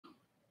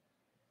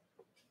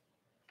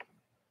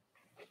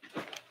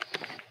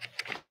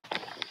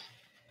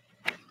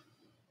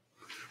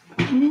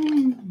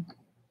Mm.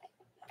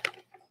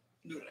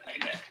 Do it like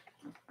that.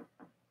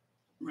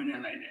 Run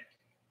it like that.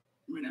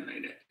 Run it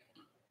like that.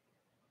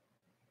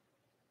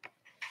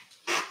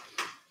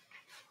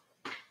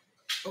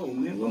 Oh,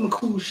 man, where my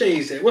cool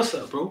shades at? What's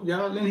up, bro?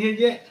 Y'all in here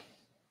yet?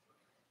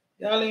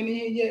 Y'all ain't in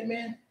here yet,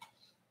 man?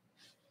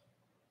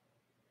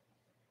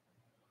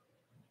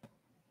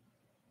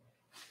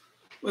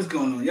 What's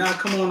going on? Y'all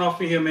come on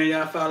off of here, man.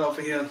 Y'all file off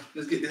of here.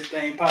 Let's get this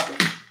thing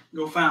popping.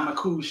 Go find my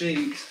cool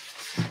shades.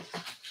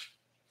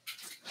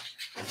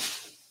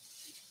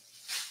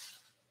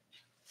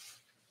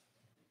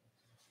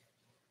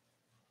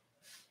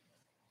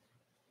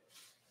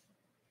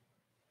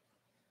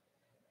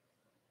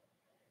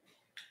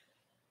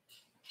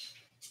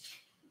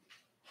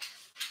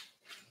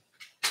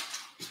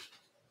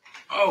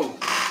 Oh,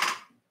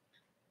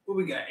 what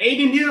we got?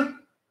 8 in here?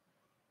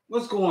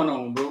 What's going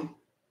on, bro?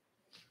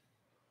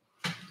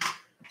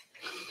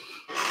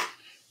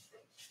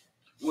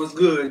 What's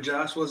good,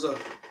 Josh? What's up?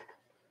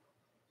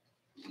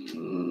 Let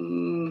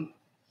me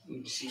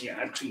see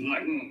y'all too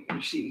much. Let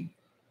me see.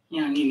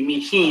 Y'all need to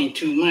be seeing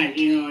too much,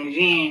 you know what I'm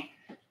saying?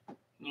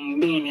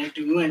 And being that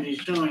too much is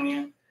showing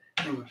you.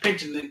 And my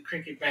picture look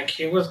cricket back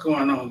here. What's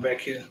going on back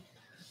here?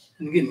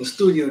 I'm getting the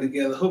studio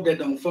together. Hope that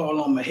don't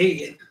fall on my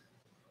head.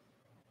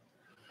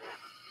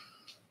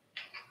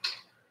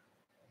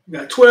 We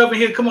got 12 in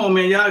here. Come on,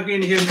 man. Y'all get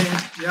in here,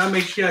 man. Y'all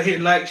make sure y'all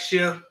hit like,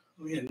 share.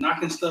 We're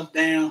knocking stuff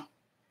down.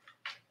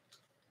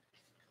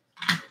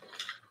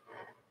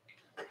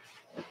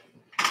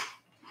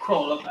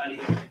 Crawl up out of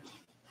here.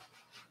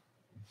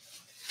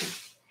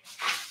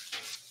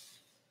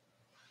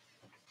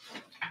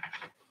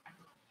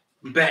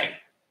 Back.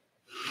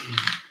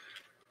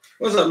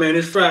 What's up, man?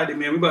 It's Friday,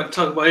 man. We about to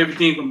talk about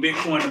everything from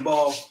Bitcoin to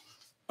ball.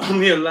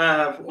 I'm here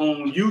live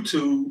on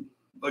YouTube.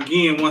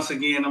 Once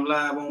again, I'm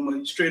live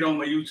straight on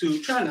my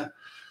YouTube, trying to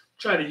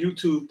try the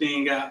YouTube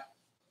thing out.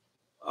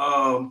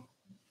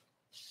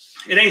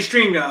 It ain't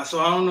streamed out, so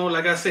I don't know.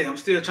 Like I said, I'm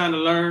still trying to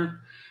learn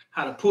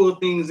how to pull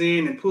things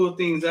in and pull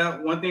things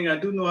out. One thing I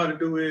do know how to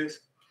do is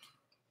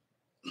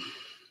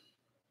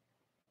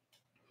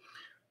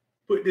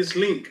put this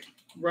link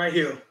right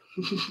here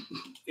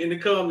in the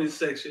comments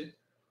section.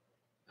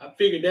 I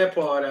figured that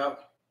part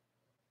out.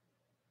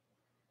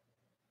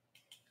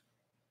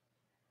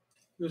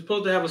 We're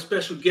supposed to have a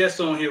special guest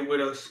on here with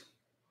us.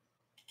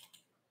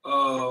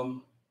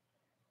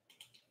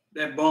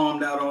 That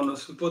bombed out on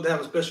us. We're supposed to have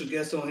a special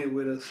guest on here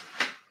with us.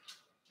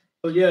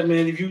 So yeah,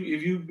 man, if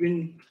you've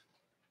been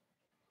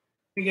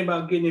thinking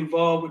about getting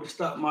involved with the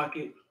stock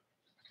market,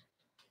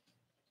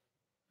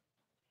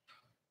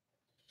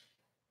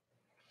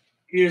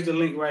 here's the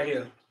link right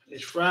here.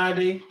 It's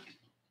Friday.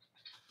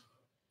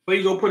 Where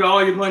you go put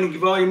all your money,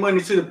 give all your money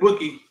to the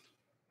bookie.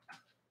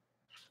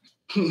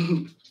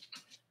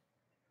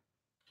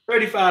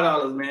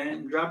 $35,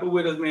 man. Drop it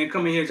with us, man.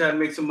 Come in here and try to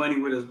make some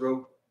money with us,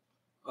 bro.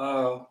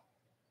 We're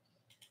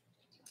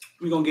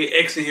going to get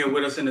X in here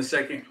with us in a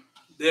second.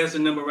 There's the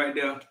number right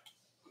there.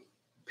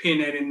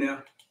 Pin that in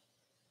there.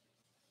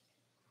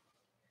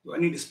 Do I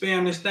need to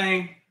spam this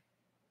thing?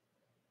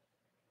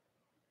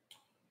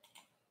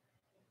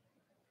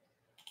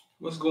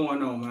 What's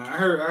going on, man? I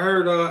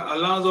heard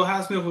Alonzo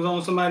Highsmith was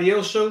on somebody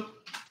else's show.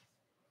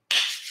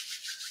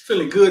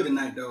 Feeling good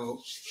tonight,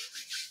 dog.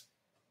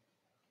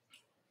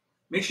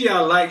 Make sure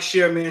y'all like,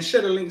 share, man.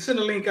 Share the link. Send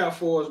the link out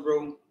for us,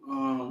 bro.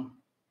 We're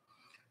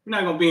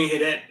not gonna be in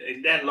here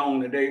that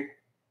long today.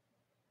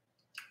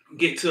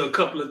 Get to a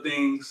couple of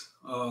things.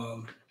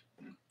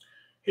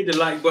 Hit the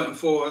like button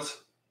for us.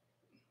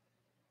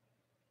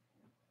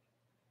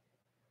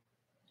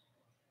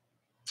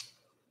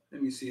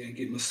 Let me see. I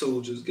get my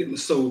soldiers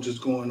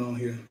going on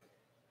here.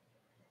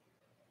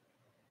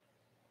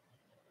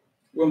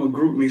 Where my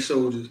group me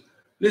soldiers?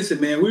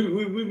 Listen, man. Where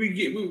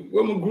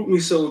my group me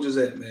soldiers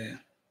at, man?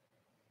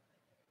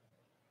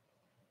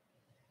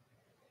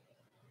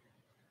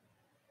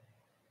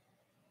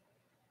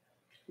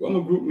 Where my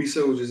group me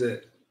soldiers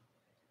at?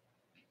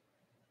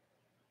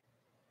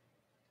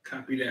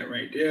 Copy that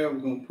right there. We're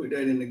gonna put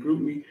that in the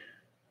group me.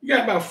 You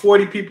got about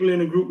 40 people in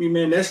the group me,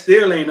 man. That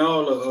still ain't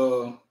all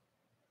the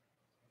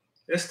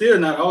that's still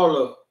not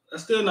all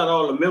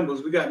the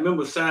members. We got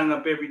members signing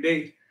up every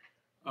day.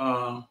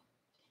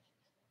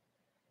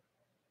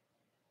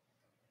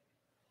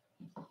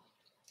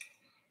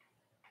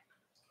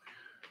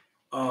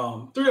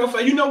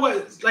 305. You know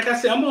what? Like I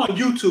said, I'm on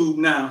YouTube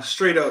now,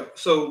 straight up.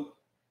 So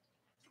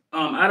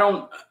I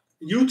don't.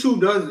 YouTube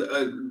does.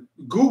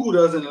 Google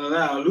doesn't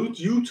allow.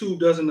 YouTube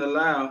doesn't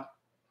allow.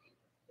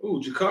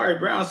 Oh, Jakari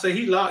Brown say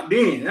he locked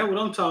in. That's what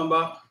I'm talking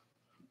about.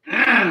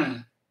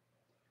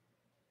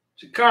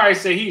 Jakari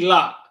say he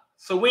locked.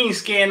 So we ain't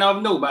scaring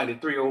off nobody.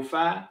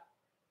 305.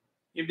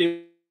 If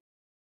they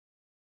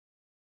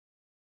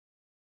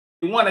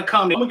want to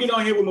come, I'm gonna get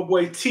on here with my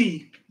boy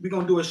T. We're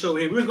gonna do a show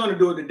here. We were gonna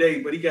do it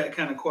today, but he got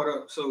kind of caught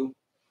up. So,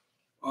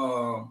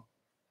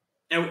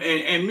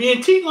 and me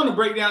and T gonna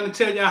break down and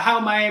tell y'all how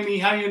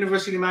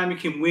University of Miami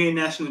can win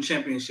national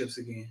championships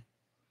again.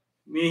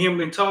 Me and him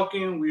been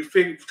talking. We're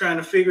trying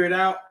to figure it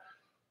out.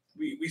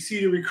 We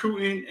see the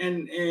recruiting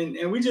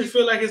and we just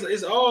feel like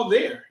it's all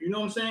there. You know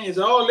what I'm saying? It's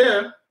all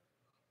there.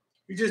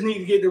 You just need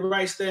to get the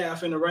right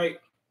staff and the right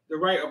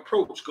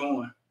approach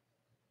going.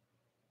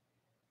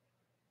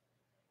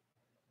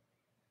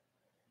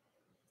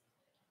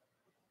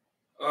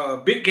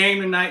 Big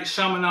game tonight,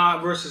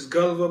 Chaminade versus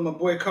Gulliver. My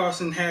boy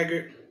Carson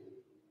Haggard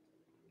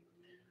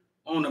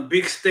on a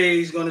big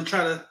stage, gonna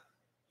try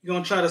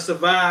to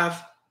survive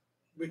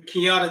with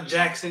Keanu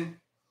Jackson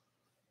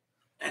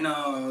and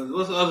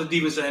what's the other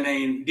Divas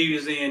name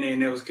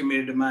that was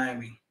committed to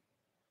Miami.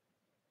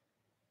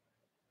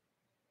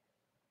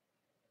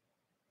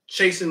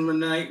 Chasing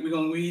tonight,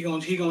 he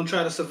gonna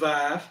try to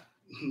survive.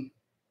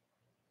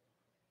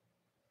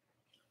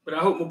 But I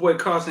hope my boy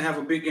Carson have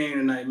a big game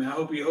tonight, man. I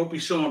hope he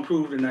show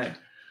improved tonight.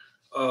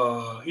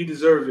 He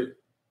deserve it.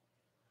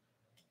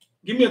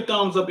 Give me a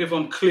thumbs up if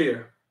I'm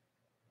clear.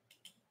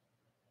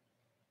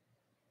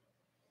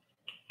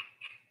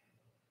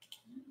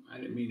 I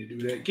didn't mean to do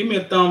that. Give me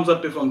a thumbs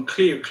up if I'm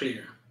clear.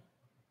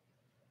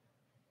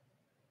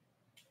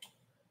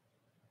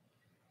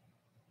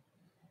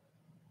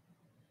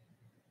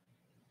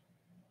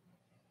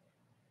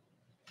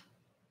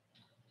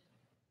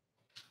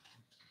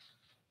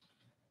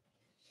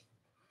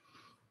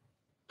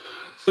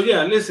 So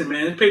yeah, listen,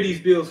 man. Let's pay these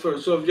bills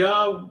first. So if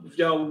y'all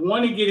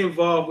want to get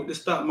involved with the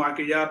stock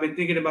market, y'all been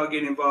thinking about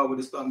getting involved with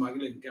the stock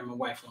market. Look, got my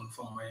wife on the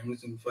phone right now.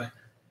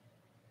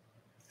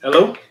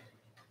 Hello?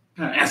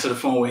 I answer the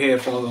phone with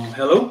headphones on.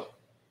 Hello?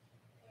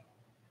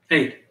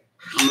 Hey,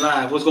 I'm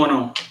live. What's going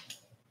on?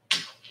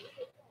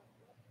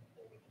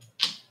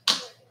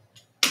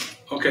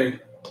 Okay.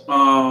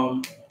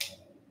 All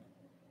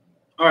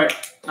right.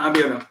 I'll be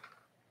able.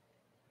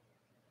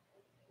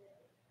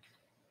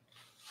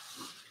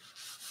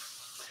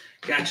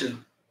 Gotcha.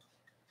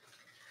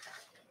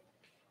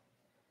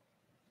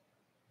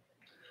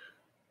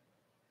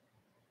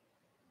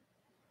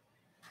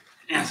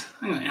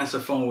 I'm gonna answer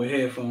the phone with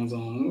headphones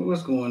on.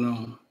 What's going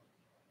on?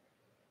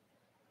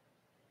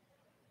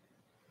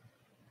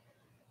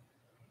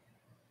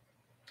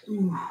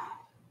 Ooh.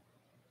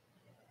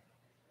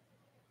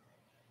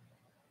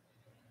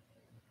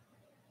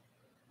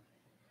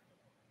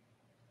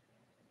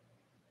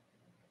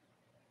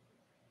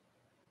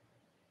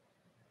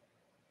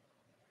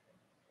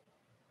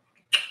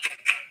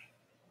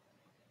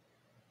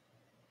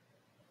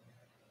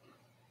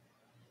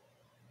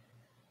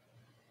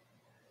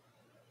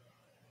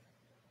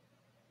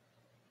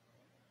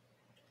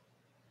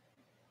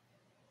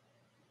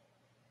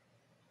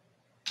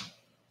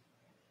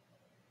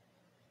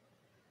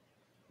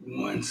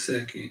 One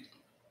second.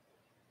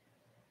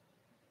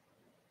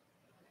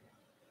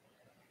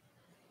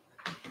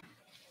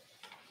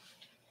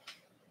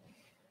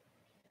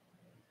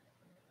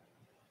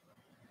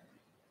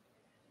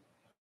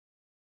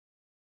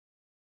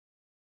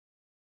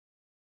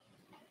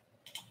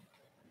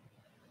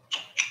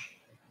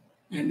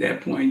 At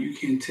that point, you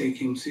can take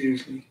him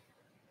seriously.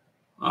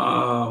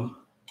 Let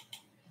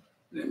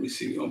me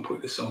see. We're going to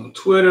put this on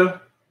Twitter. I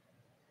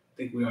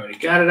think we already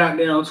got it out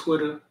there on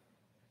Twitter.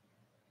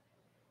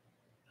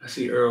 I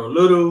see Earl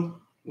Little.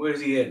 Where's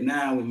he at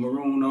now with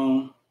maroon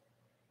on?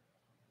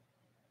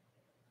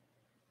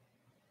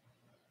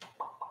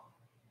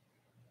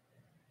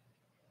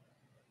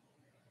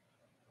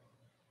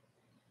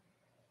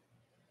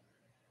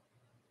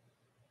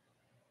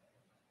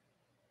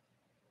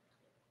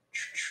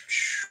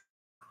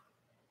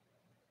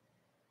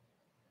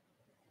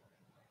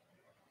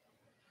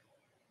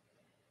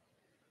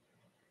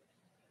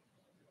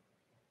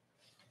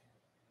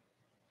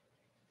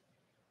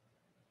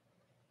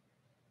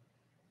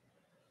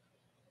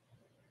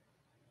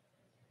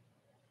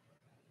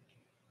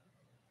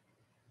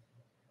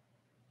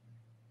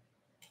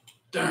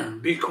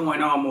 Darn,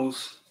 Bitcoin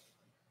almost.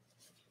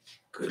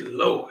 Good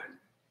Lord.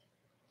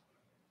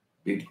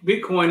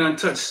 Bitcoin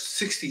untouched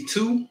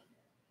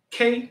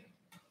 62K.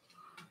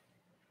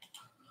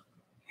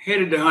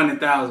 Headed to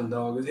 100,000,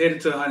 dog. It's headed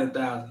to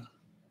 100,000.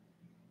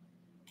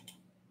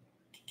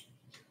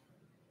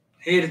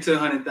 Headed to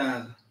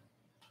 100,000.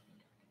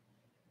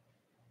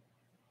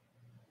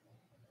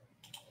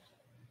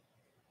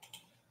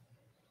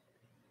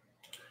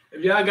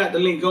 If y'all got the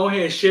link, go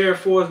ahead and share it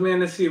for us,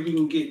 man. Let's see if we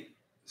can get,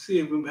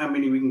 how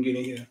many we can get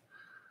in here.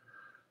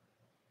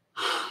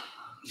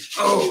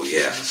 Oh,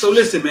 yeah. So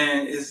listen,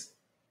 man, is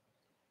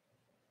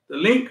the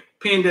link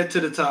pinned that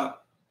to the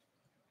top.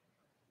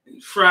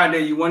 It's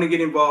Friday, you want to get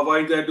involved. All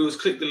you got to do is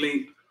click the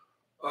link.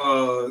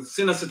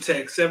 Send us a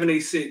text,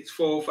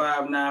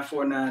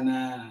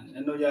 786-405-9499.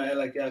 I know y'all act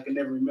like y'all can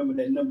never remember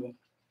that number.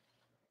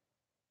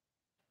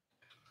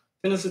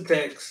 Send us a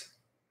text.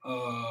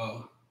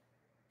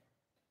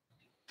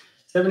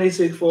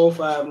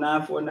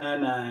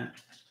 786-405-9499.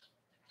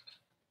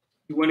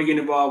 You want to get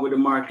involved with the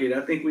market.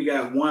 I think we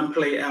got one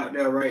play out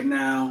there right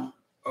now.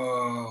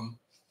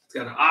 It's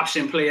got an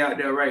option play out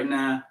there right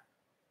now.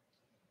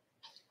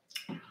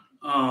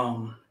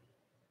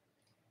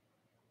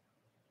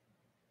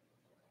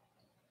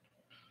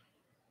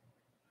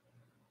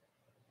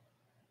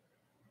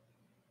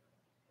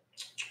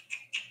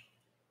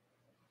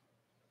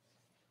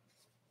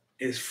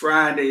 It's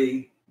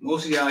Friday.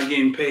 Most of y'all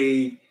getting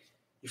paid.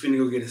 You finna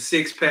go get a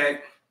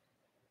 6-pack,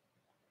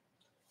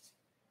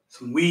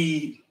 some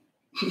weed.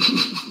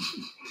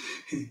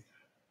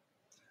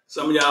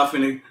 Some of y'all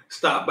finna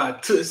stop by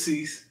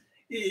Tootsie's.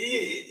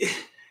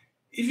 If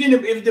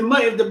the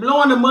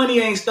blowing the money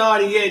ain't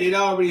started yet, it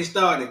already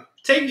started.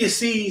 Take your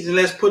seeds and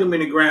let's put them in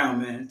the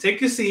ground, man.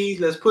 Take your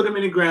seeds, let's put them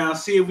in the ground.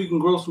 See if we can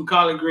grow some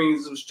collard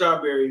greens, some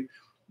strawberries.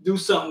 Do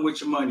something with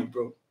your money,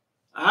 bro.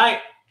 All right.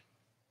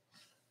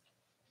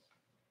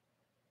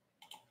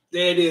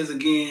 There it is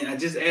again. I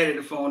just added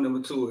the phone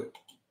number to it.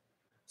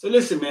 So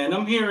listen, man,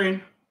 I'm hearing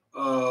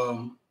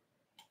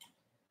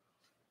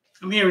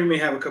we may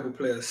have a couple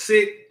players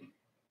sick.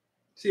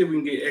 See if we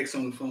can get X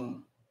on the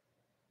phone.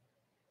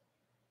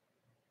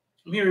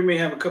 I'm hearing we may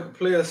have a couple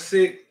players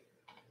sick.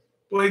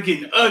 Boy, it's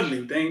getting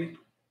ugly, dang it.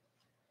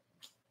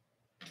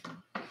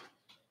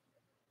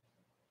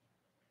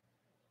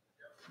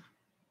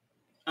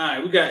 All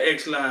right, we got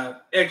X live.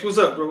 X, what's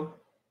up, bro?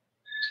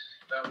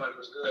 That much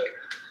was good.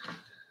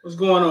 What's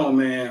going on,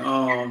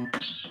 man?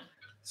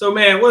 So,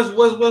 man, what's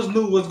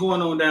new? What's going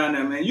on down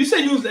there, man? You said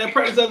you was at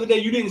practice the other day.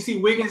 You didn't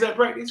see Wiggins at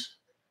practice?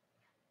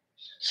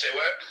 Say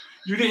what?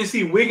 You didn't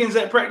see Wiggins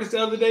at practice the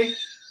other day?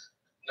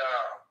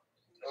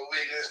 No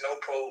Wiggins, no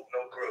Pope,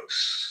 no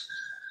Brooks.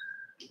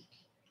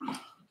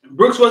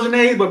 Brooks wasn't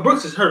there, but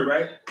Brooks is hurt,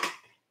 right?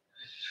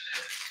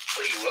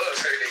 Well, he was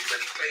hurt, but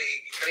he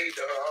played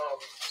the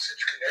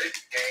Central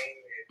Connecticut game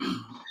and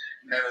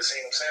never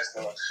seen him since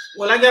then.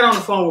 Well, I got on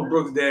the phone with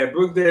Brooks' dad.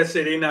 Brooks' dad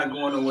said they're not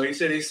going away. He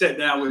said they sat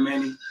down with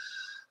Manny.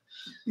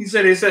 He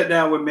said they sat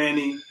down with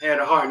Manny, had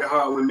a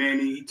heart-to-heart with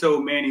Manny. He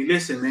told Manny,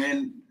 listen,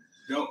 man,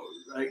 don't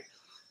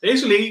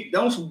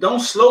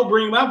slow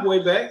bring my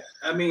boy back.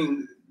 I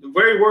mean, the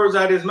very words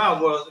out of his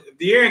mouth was, if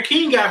De'Aaron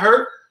King got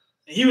hurt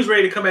and he was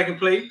ready to come back and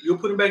play, you'll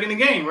put him back in the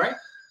game, right?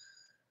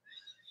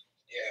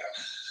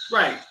 Yeah.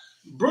 Right.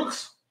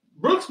 Brooks'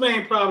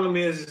 main problem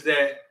is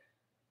that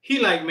he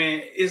like,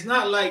 man, it's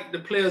not like the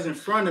players in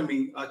front of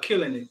me are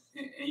killing it.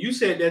 And you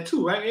said that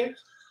too, right, Ed?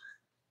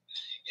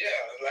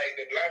 Yeah, like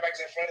the linebackers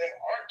in front of him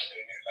aren't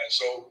killing it. Like,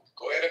 so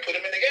go ahead and put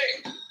him in the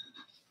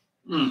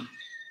game.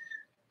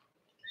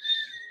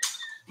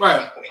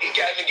 Right. When he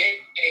got in the game,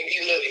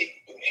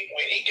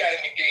 when he got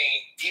in the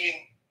game, even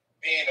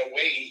being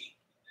away,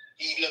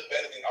 he looked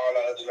better than all the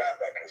other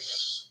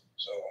linebackers.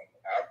 So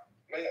I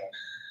blame him.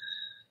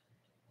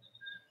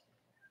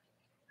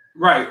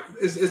 Right.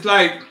 It's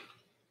like,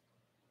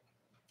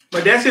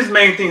 but that's his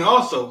main thing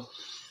also.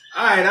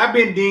 All right, I've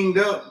been dinged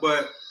up,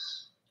 but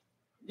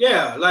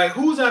yeah, like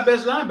who's our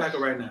best linebacker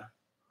right now?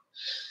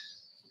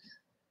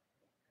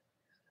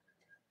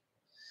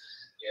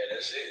 Yeah,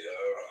 that's it.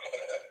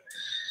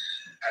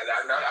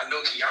 I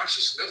know Keontae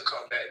Smith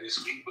come back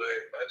this week, but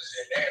other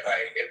than that,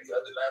 like every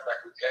other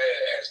linebacker we had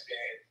has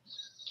been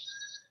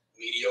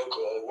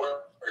mediocre or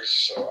worse.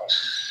 So,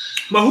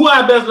 but who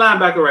our best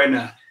linebacker right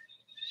now?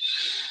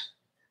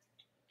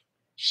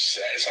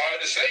 It's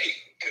hard to say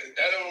because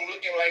none of them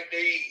looking like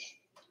they.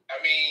 I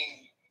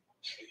mean,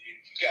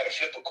 you got to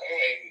flip a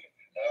coin.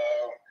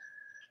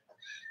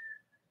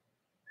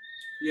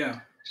 Yeah.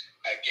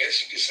 I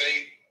guess you could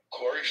say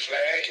Corey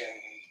Flack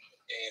and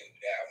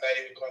I'm not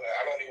even gonna.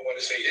 I don't even want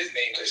to say his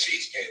name because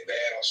he's been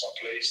bad on some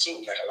plays too,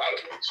 like a lot of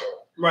plays. So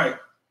right.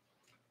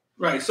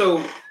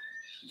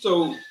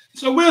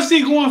 So we'll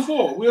see going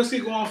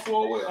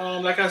forward.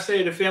 Like I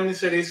said, the family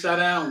said they sat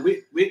down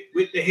with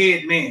the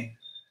head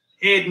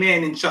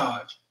man in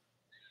charge.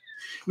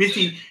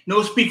 Missy,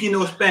 no speaking,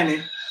 no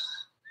Spanish,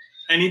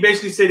 and he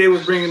basically said they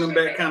was bringing them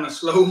back kind of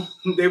slow.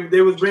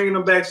 They was bringing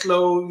them back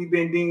slow. He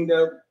been dinged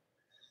up,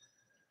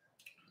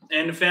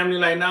 and the family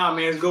like, nah,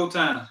 man, it's go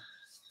time.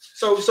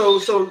 So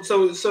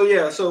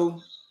yeah.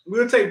 So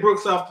we'll take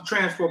Brooks off the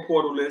transfer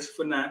portal list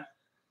for now,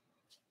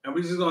 and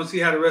we're just gonna see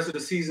how the rest of the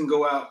season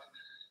go out.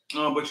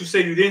 But you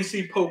say you didn't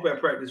see Pope at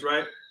practice,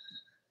 right?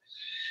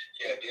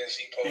 Yeah, didn't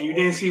see Pope. And you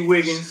didn't see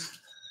Wiggins.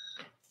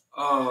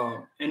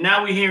 And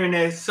now we're hearing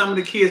that some of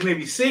the kids may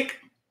be sick.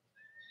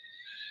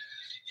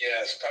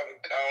 Yeah, it's probably,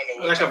 I don't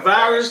know. Like a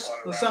virus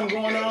or something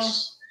going on?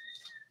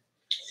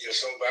 Yeah,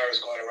 some virus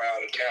going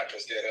around the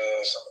campus that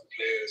some of the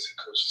players and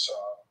coaches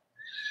saw.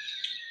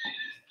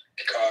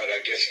 Because I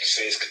guess you could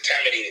say it's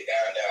contaminated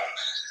down there.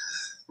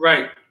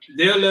 Right.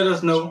 They'll let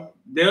us know.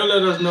 They'll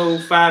let us know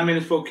 5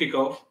 minutes before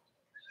kickoff.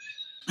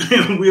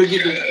 we'll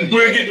get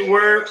the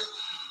word.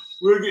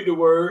 We'll get the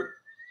word.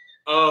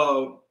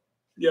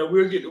 Yeah,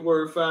 we'll get the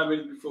word 5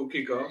 minutes before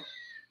kickoff.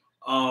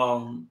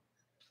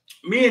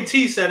 Me and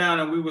T sat down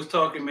and we was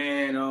talking,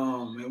 man.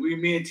 And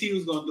me and T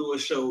was gonna do a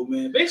show,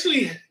 man.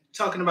 Basically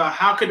talking about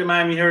how could the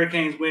Miami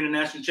Hurricanes win a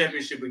national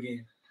championship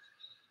again.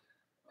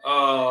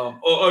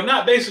 Or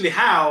not basically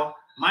how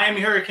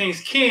Miami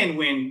Hurricanes can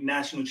win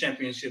national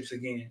championships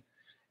again.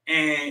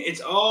 And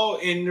it's all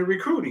in the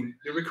recruiting.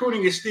 The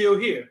recruiting is still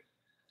here.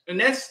 And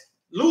that's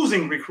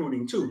losing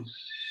recruiting too.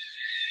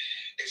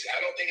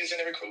 I don't think it's in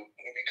the recruiting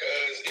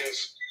because if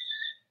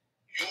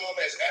UM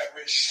has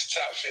averaged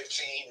top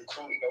 15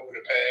 recruiting over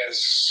the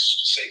past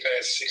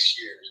 6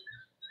 years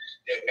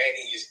that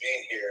Manny has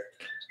been here,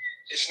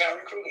 It's not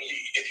recruiting.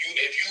 If you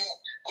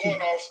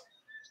going off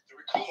the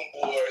recruiting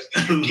boards,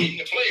 then you're getting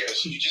the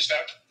players. You just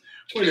have to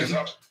produce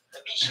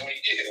when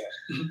you get here.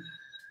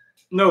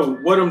 No,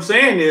 what I'm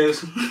saying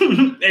is,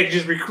 X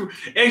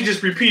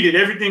just repeated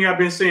everything I've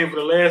been saying for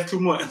the last 2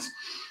 months.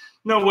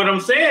 No, what I'm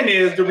saying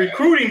is the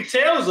recruiting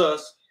tells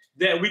us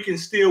that we can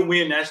still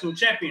win national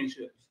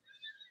championships.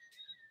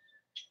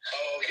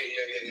 Oh, okay,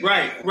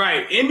 yeah.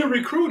 Right. In the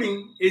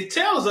recruiting, it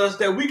tells us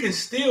that we can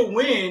still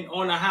win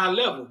on a high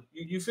level.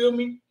 You feel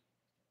me?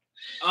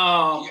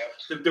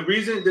 The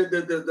reason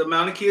the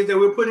amount of kids that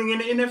we're putting in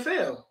the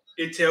NFL,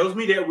 it tells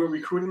me that we're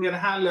recruiting at a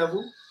high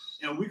level,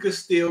 and we could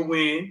still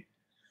win.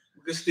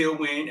 We could still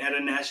win at a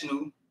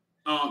national.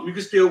 We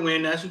could still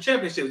win national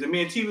championships. And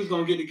me and T was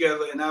gonna get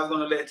together, and I was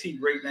gonna let T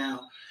break down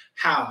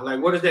how.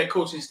 Like, what does that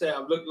coaching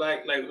staff look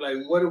like? Like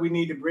what do we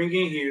need to bring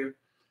in here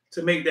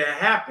to make that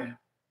happen?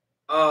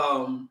 We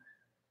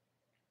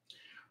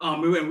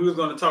were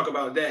going to talk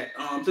about that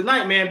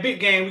tonight, man. Big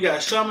game. We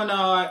got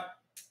Chaminade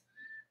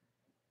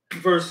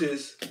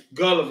versus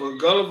Gulliver.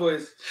 Gulliver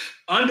is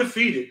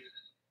undefeated.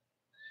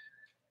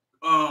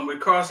 With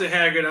Carson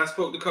Haggard, I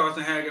spoke to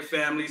Carson Haggard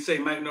family. Say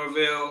Mike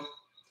Norvell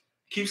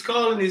keeps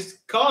calling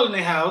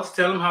their house,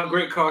 tell him how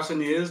great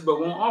Carson is, but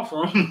won't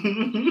offer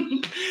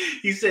him.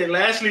 He said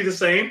Lashley the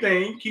same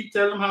thing. Keep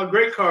telling him how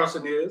great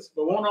Carson is,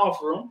 but won't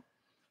offer him.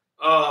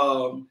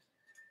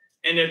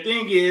 And the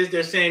thing is,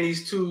 they're saying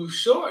he's too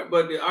short,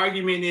 but the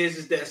argument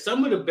is that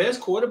some of the best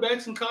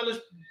quarterbacks in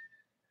college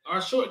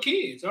are short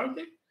kids, aren't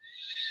they?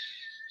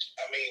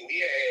 I mean,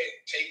 we had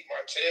Tate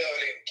Martell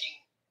and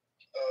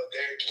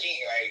Derek King,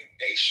 like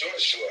they short.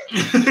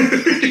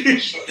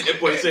 That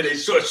boy said they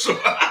short.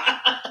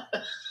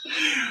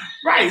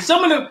 Right.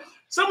 Some of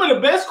the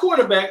best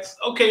quarterbacks.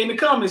 Okay, in the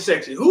comment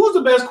section, who's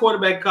the best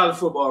quarterback in college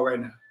football right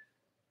now?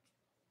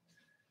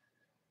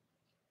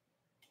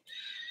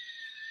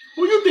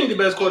 Who you think the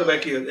best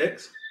quarterback is,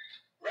 X?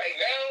 Right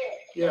now?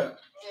 Yeah.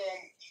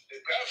 The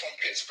guy from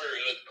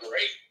Pittsburgh looked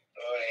great.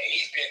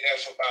 He's been there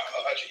for about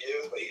 100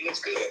 years, but he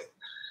looks good.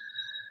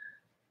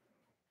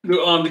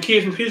 The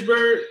kid from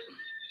Pittsburgh?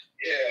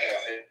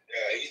 Yeah,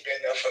 he's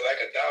been there for like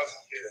 1,000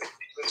 years.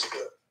 He looks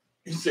good.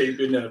 He said he's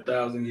been there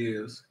 1,000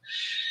 years.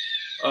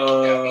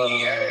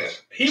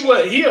 He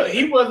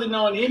wasn't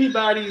on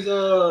anybody's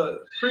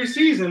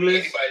preseason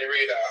list. Anybody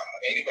radar.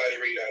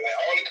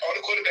 Like all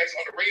the quarterbacks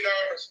on the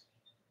radars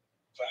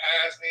for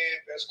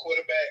Heisman, best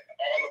quarterback,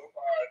 all of them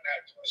are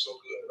not doing so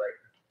good right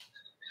now.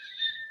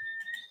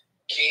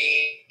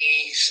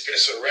 King,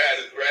 Spencer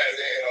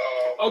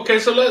Rattler. Okay,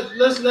 so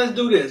let's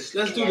do this.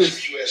 Let's do this.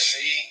 USC.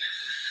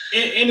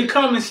 In the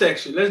comment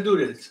section, let's do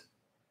this.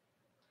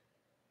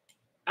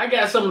 I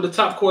got some of the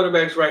top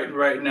quarterbacks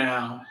right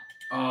now.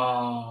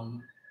 I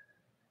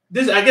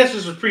guess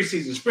this was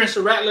preseason.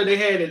 Spencer Rattler, they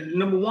had at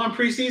number 1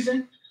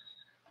 preseason.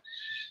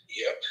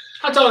 Yep.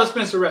 How tall is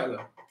Spencer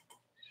Rattler?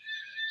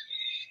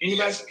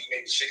 Anybody?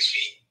 Maybe 6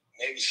 feet,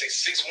 maybe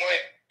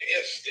 6'1",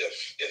 if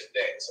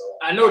that. So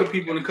I know the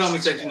people in the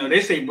comment section know.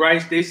 They say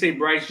Bryce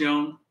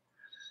Young.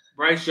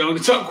 Bryce Young,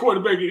 the top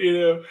quarterback in the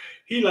NFL.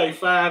 He like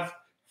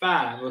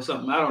 5'5" or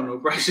something. I don't know.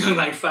 Bryce Young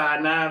like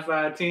 5'9",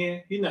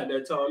 5'10". He's not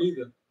that tall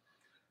either.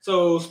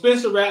 So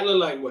Spencer Rattler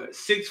like what,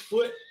 6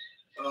 foot?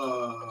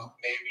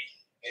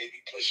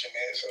 Maybe pushing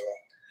that. So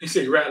he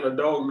said Rattler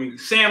dog meat.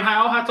 Sam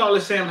Howell, how tall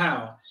is Sam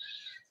Howell?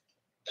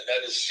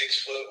 Another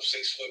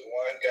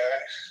 6'1" guy.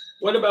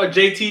 What about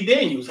JT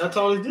Daniels? How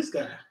tall is this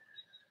guy?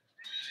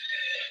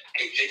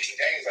 Hey, JT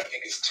Daniels, I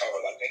think is tall.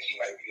 I think he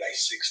might be like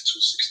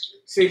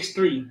 6'2",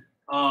 6'3".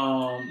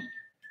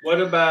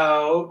 What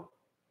about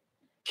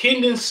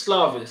Kendon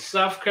Slovis,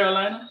 South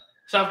Carolina,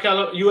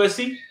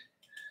 USC?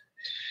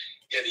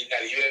 Yeah, he's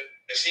not a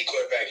USC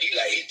quarterback.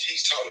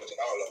 He's taller than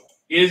all of them.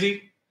 Is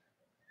he?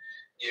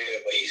 Yeah,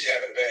 but he's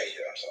having a bad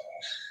year.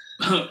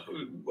 So.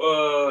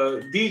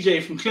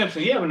 DJ from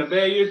Clemson, he having a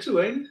bad year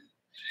too, ain't he?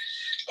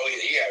 Oh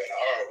yeah, he having a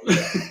horrible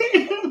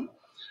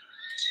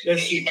year.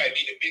 He might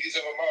be the biggest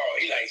of them all.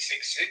 He like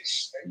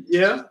 6'6".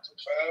 Yeah.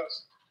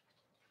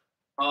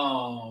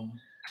 2'5".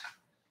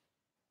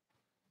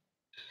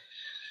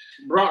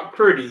 Brock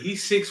Purdy,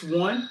 he's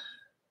 6'1".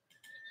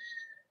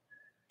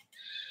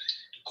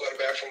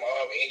 Quarterback from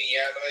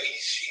Indiana,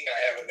 he's not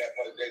having that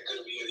good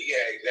of a year. He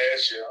had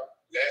last year.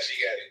 Last year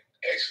he had an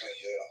excellent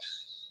year.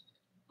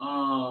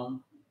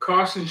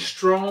 Carson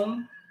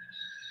Strong,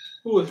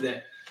 who is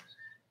that?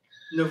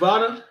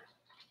 Nevada.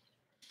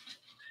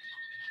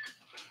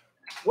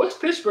 What's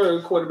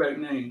Pittsburgh quarterback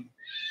name?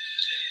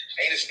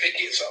 Ain't it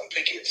Pickett,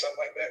 something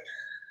like that.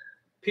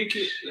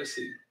 Pickett, let's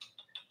see.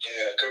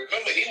 Yeah, cause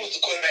remember he was the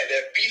quarterback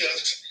that beat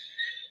us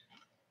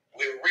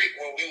with Rick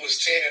when we was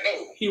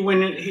 10-0. He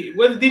went in.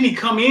 Didn't he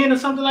come in or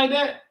something like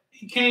that?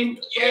 He came.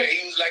 Yeah,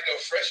 he was like a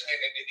freshman,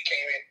 and then he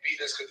came in and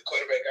beat us because the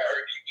quarterback got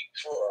hurt the week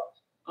before.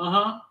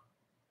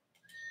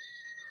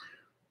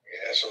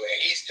 Yeah, so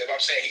I'm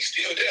saying he's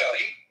still there.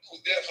 He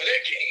was there for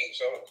that game.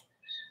 So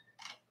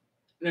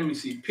let me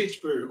see.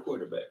 Pittsburgh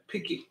quarterback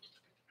Pickett.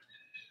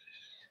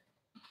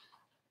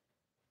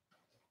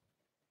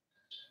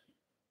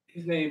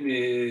 His name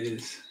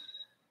is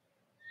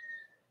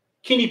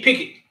Kenny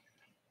Pickett.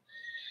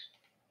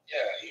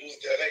 Yeah, he was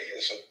there that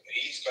year, so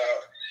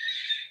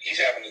he's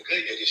having a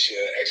good year this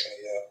year,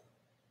 actually. Yeah.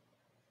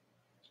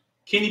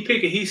 Kenny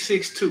Pickett, he's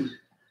 6'2".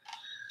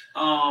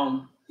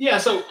 Yeah,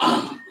 so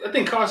I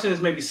think Carson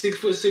is maybe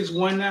 6'6"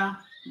 now.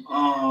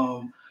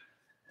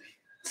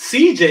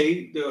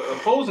 CJ, the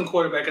opposing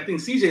quarterback, I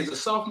think CJ is a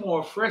sophomore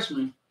or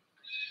freshman.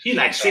 He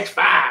like 6'5".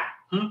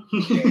 Yeah,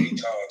 he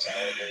tall.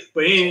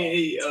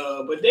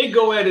 But they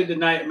go at it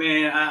tonight,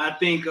 man. I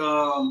think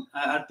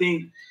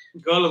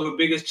Gulliver's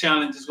biggest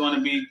challenge is going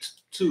to be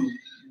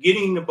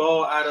getting the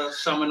ball out of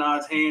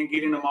Chaminade's hand,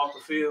 getting them off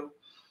the field,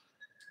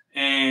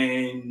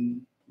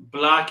 and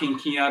blocking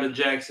Kenyatta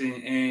Jackson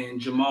and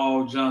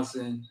Jamal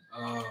Johnson,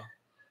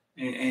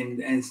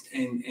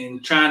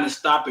 and trying to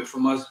stop it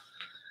from us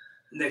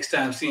next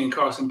time seeing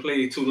Carson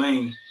play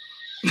Tulane.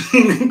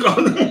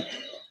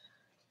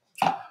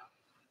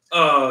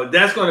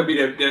 That's going to be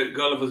the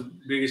Gulliver's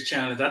biggest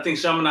challenge. I think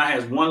Chaminade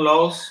has one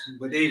loss,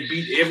 but they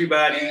beat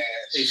everybody.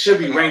 They should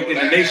be ranked in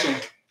the nation.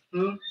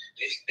 Chaminade,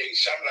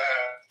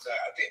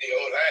 I think the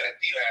O-line and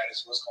D-line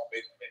is what's going to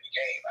make them in the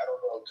game. I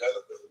don't know if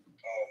Gulliver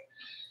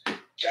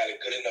got a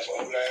good enough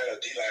O-line or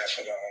D-line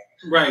for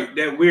them. Right,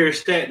 that weird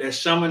stat that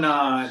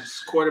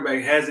Chaminade's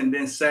quarterback hasn't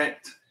been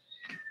sacked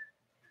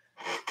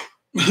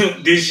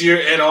this year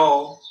at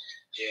all.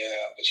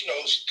 Yeah, but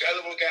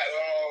Gulliver got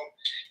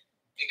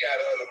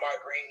Lamar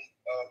Green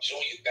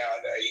Jr.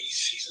 down there.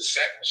 He's a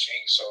sack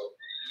machine, so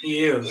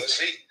he is. We'll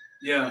see.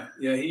 Yeah,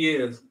 he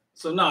is.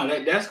 So no,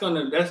 that's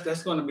gonna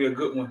be a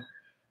good one.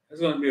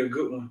 That's gonna be a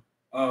good one.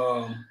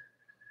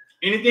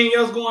 Anything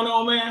else going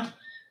on, man?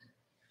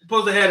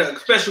 Supposed to have a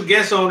special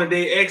guest on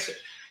today.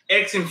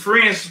 X and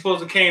friends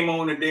supposed to came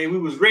on today. We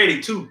was ready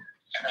too.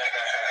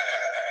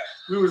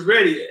 We was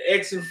ready.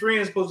 X and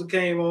friends supposed to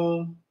came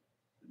on.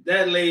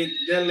 That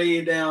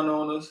laid down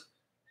on us.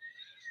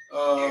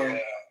 Yeah.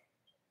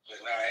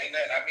 Ain't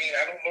nothing. I mean,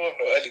 I don't know if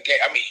no other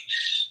game. I mean,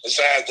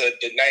 besides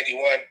the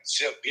 91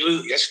 zip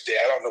yesterday,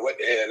 I don't know what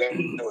the hell that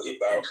was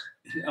about.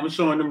 I'm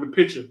showing them the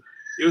picture.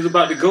 It was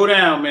about to go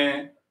down,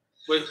 man.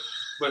 But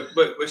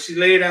she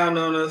laid down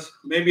on us.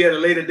 Maybe at a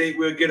later date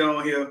we'll get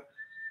on here.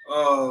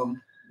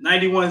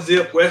 91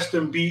 zip,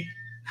 Western beat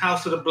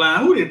House of the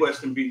Blind. Who did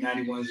Western beat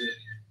 91 zip?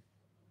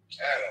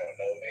 I don't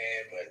know,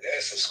 man. But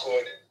that's a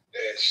score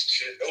that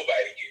should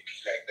nobody get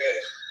beat like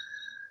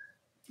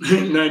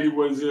that.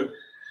 91 zip.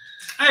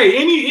 Hey,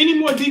 any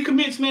more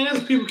decommits, man? That's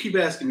what people keep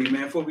asking me,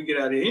 man, before we get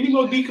out of here. Any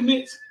more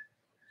decommits?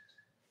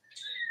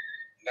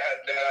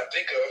 Not that I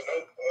think of.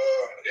 No,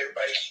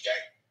 everybody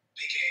got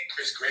thinking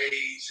Chris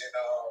Graves and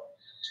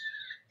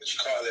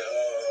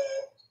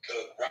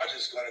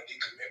Rogers going to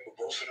decommit, but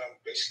both of them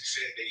basically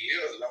said they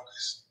year as long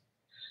as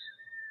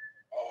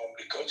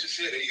the coaches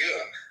said they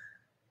year.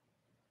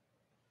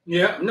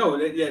 Yeah, no,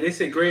 they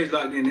said Graves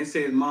locked in. They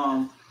said his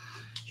mom,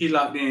 he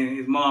locked in.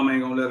 His mom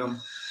ain't gonna let him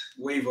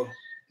waiver.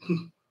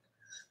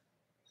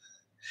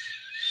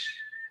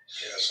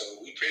 Yeah, so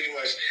we pretty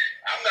much.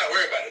 I'm not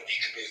worried about the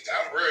decommits.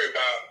 I'm worried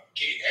about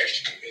getting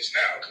extra commits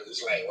now because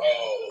it's like,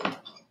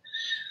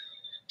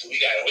 do we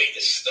gotta wait to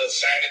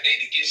sign the day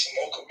to get some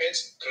more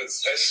commits?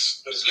 Because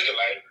that's what it's looking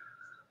like.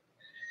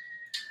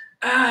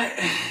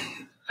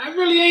 I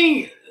really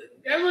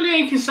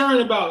ain't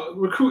concerned about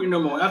recruiting no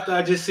more after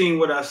I just seen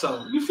what I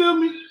saw. You feel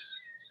me?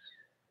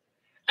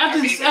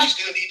 You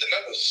still need the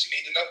numbers. You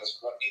need the numbers.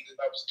 You need the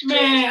numbers.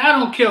 Man, I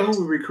don't care who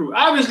we recruit.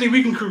 Obviously,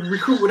 we can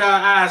recruit with our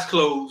eyes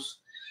closed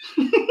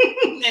and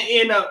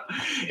end up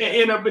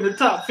in the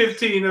top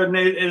 15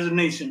 as a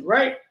nation,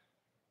 right?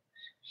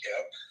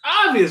 Yep.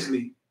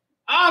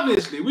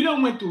 Obviously, we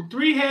done went through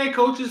 3 head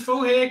coaches,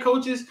 4 head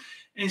coaches,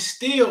 and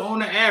still on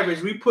the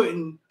average, we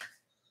putting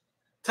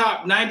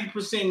top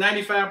 90%,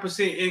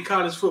 95% in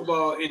college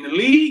football in the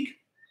league,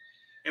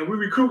 and we're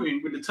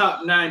recruiting with the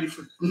top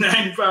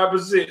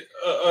 95%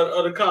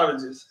 of the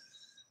colleges.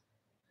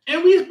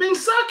 And we've been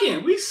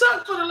sucking. We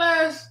sucked for the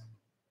last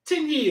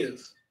 10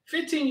 years,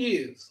 15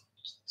 years.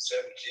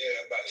 7,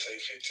 yeah, I'm about to say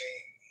 15.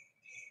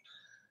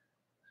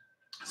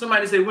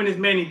 Somebody say, when is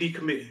Manny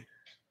decommitting?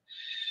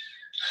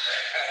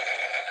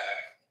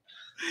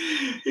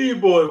 He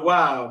boy,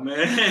 wow,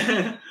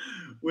 man.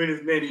 When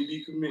is Manny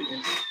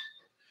decommitting?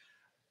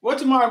 What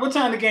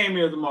time the game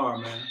is tomorrow,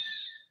 man?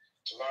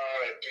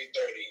 Tomorrow at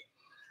 3:30.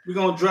 We're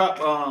gonna drop.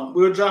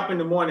 We'll drop in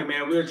the morning,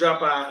 man. We'll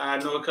drop our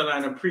North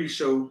Carolina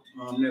pre-show.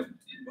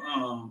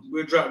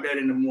 We'll drop that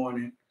in the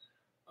morning.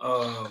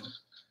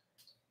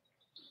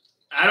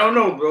 I don't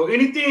know, bro.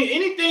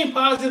 Anything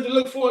positive to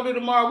look forward to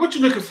tomorrow? What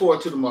you looking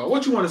forward to tomorrow?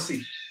 What you want to see?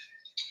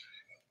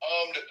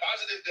 The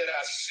positive that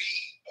I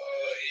see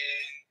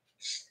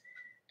is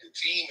the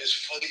team is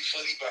fully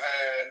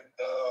behind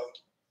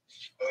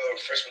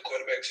freshman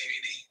quarterback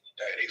TVD.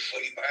 They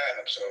fully behind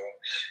him. So.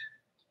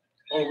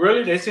 Oh,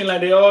 really? They seem like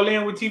they all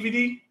in with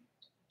TVD?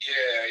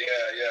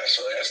 Yeah.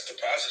 So that's the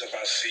positive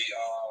I see.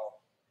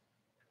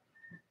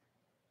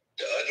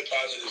 The other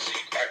positive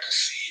I can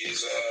see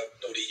is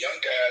the young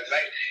guys.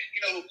 Like,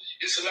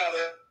 it's a lot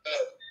of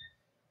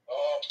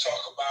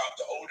talk about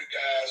the older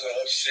guys are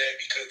upset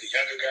because the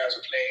younger guys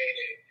are playing,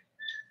 and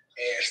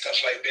and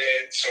stuff like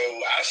that. So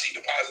I see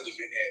the positive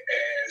in that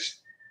as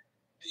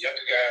the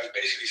younger guys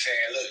basically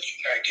saying, look,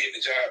 you're not getting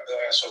the job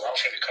done, so I'm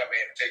going to come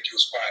in and take your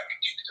spot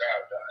and get the job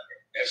done.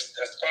 That's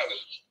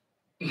positive.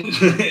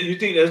 You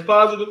think that's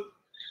positive?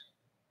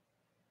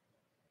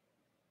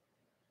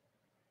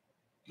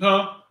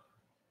 Huh?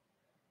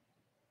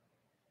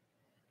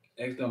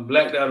 X done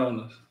blacked out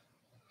on us.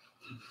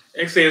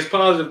 X say it's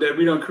positive that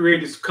we don't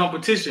create this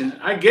competition.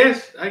 I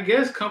guess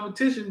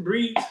competition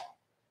breeds.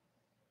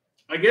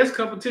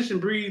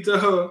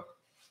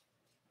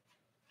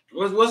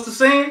 What's the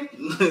saying?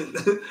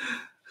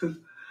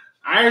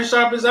 Iron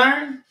sharpens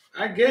iron.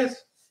 I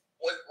guess.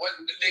 What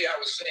the day I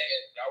was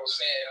saying,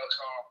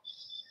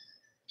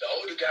 the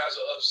older guys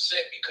are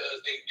upset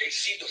because they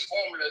see the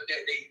formula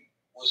that they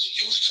was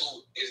used to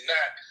is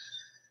not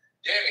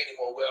there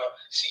anymore. Well,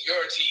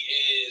 seniority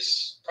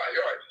is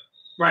priority.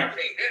 Right. It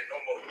ain't there no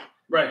more.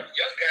 Right.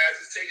 Young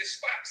guys is taking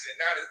spots, and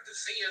now that the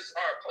seniors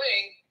are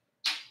playing,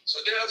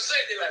 so they're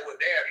upset. They're like, "Well,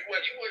 damn, you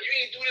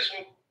ain't do this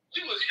when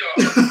we was young."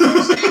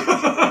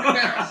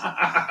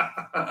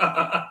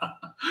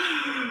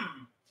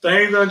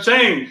 Things done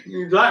changed.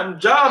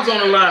 Jobs on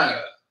the line.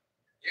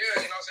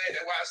 Yeah, you know what I'm saying?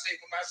 That's why I say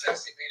for myself,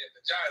 man,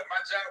 if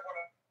my job on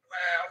the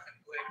line, I'm going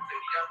to go ahead and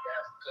play the young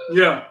guys because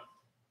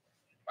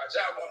my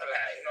job on the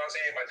line, you know what I'm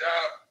saying? My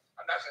job,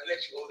 I'm not going to let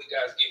you older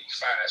guys get me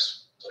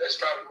fines. So that's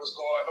probably what's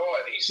going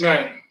on. He's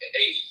saying,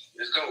 hey,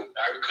 let's go.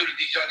 I recruited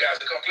these young guys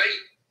to come play.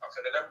 I'm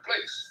going to another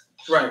place.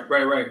 Right.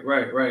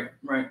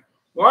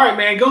 Well, all right,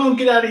 man. Go and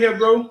get out of here,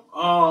 bro.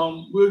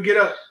 We'll get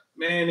up,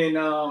 man. And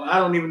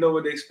I don't even know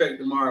what to expect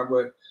tomorrow,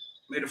 but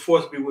may the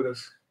force be with us.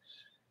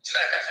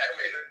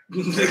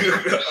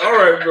 All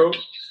right, bro.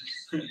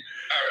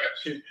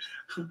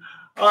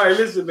 All right,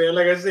 listen, man.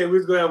 Like I said,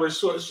 we're gonna have a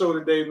short show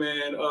today,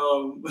 man.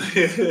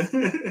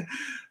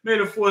 May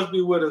the force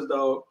be with us,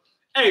 dog.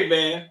 Hey,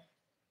 man.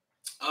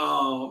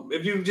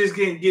 If you just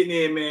getting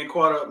in, man,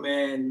 caught up,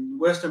 man.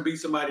 Western beat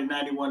somebody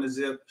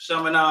 91-0.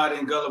 Chaminade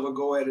and Gulliver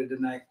go at it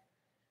tonight.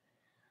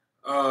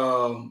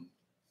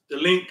 The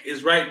link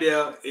is right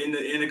there in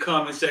the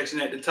comment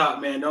section at the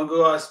top, man. Don't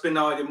go out and spend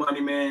all your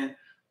money, man.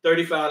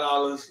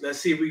 $35. Let's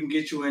see if we can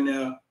get you in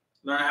there.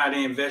 Learn how to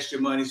invest your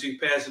money so you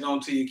pass it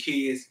on to your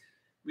kids.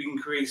 We can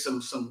create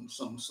some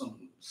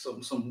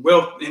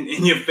wealth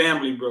in your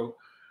family, bro.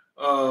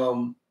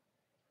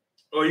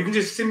 Or you can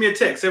just send me a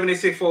text,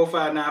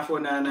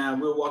 786-405-9499.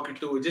 We'll walk you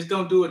through it. Just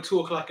don't do it 2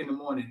 o'clock in the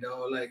morning,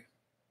 dog. Like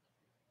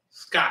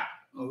Scott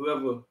or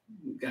whoever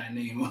guy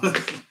name was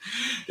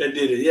that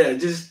did it. Yeah,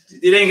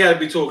 it ain't got to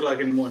be 2 o'clock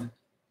in the morning.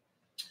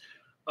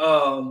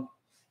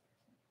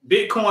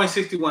 Bitcoin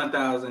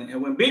 61,000,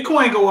 and when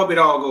Bitcoin go up, it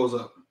all goes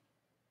up.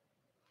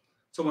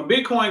 So when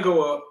Bitcoin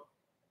go up,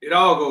 it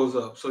all goes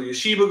up. So your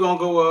Shiba gonna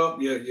go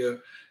up, your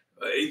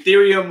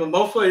Ethereum, when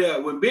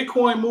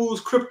Bitcoin moves,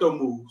 crypto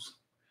moves.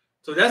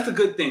 So that's the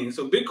good thing.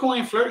 So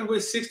Bitcoin flirting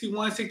with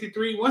 61,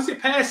 63. Once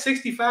it passed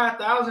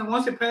 65,000,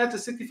 once it passed the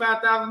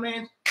 65,000,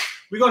 man,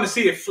 we're gonna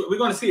see it. We're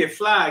gonna see it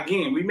fly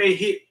again. We may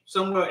hit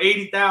somewhere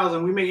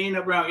 80,000. We may end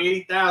up around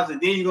 80,000.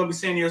 Then you're gonna be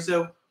saying to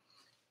yourself,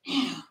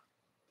 "Damn,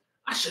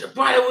 I should have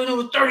bought it when it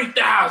was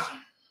 30,000."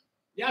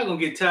 Y'all gonna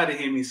get tired of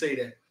hearing me say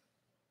that.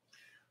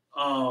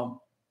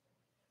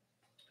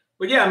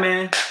 But yeah,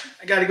 man,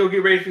 I got to go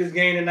get ready for this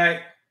game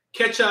tonight.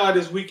 Catch y'all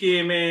this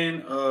weekend,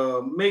 man.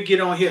 May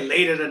get on here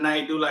later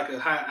tonight, do like a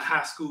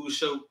high school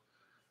show.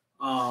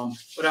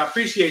 But I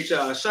appreciate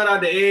y'all. Shout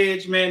out to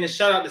Edge, man, and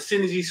shout out to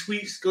Synergy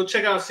Sweets. Go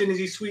check out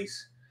Synergy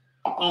Sweets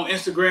on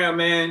Instagram,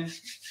 man.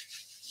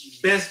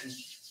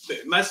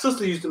 My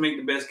sister used to make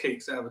the best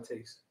cakes I ever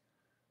taste.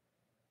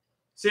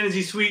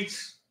 Synergy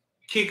Sweets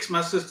kicks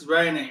my sister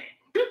right in there.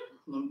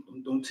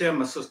 Don't tell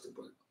my sister,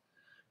 but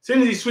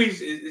Synergy Sweets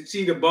is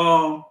the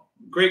bomb.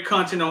 Great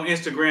content on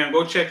Instagram.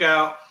 Go check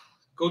out.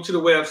 Go to the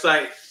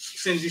website,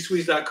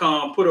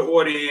 synergysweets.com. Put an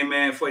order in,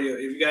 man, for you.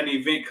 If you got an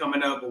event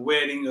coming up, a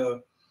wedding,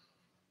 or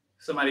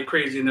somebody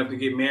crazy enough to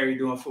get married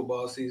during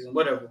football season,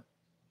 whatever.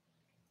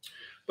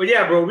 But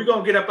yeah, bro, we're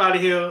going to get up out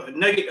of here. A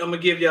nugget I'm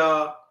going to give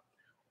y'all.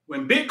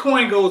 When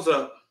Bitcoin goes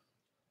up,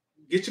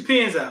 get your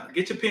pens out.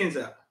 Get your pens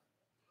out.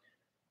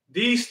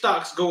 These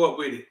stocks go up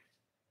with it.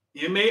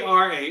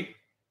 MARA,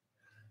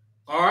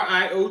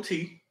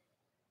 RIOT,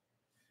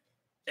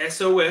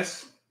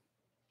 SOS,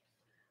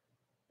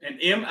 and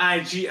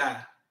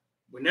MIGI.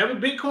 Whenever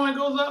Bitcoin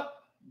goes up,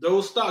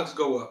 those stocks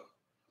go up.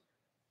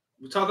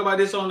 We talk about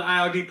this on the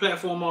ILD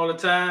platform all the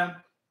time.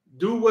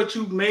 Do what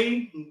you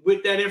may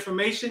with that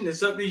information.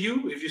 It's up to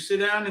you. If you sit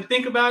down and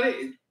think about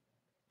it,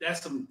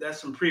 that's some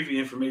preview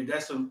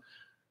information.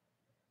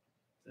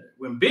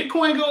 When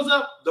Bitcoin goes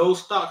up,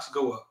 those stocks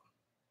go up.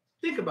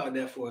 Think about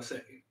that for a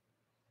second.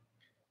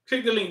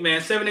 Click the link,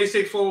 man.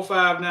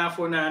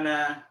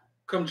 786-405-9499.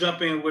 Come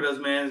jump in with us,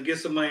 man. Let's get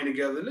some money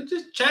together. Let's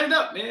just chat it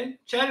up, man.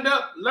 Chat it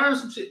up. Learn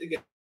some shit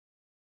together.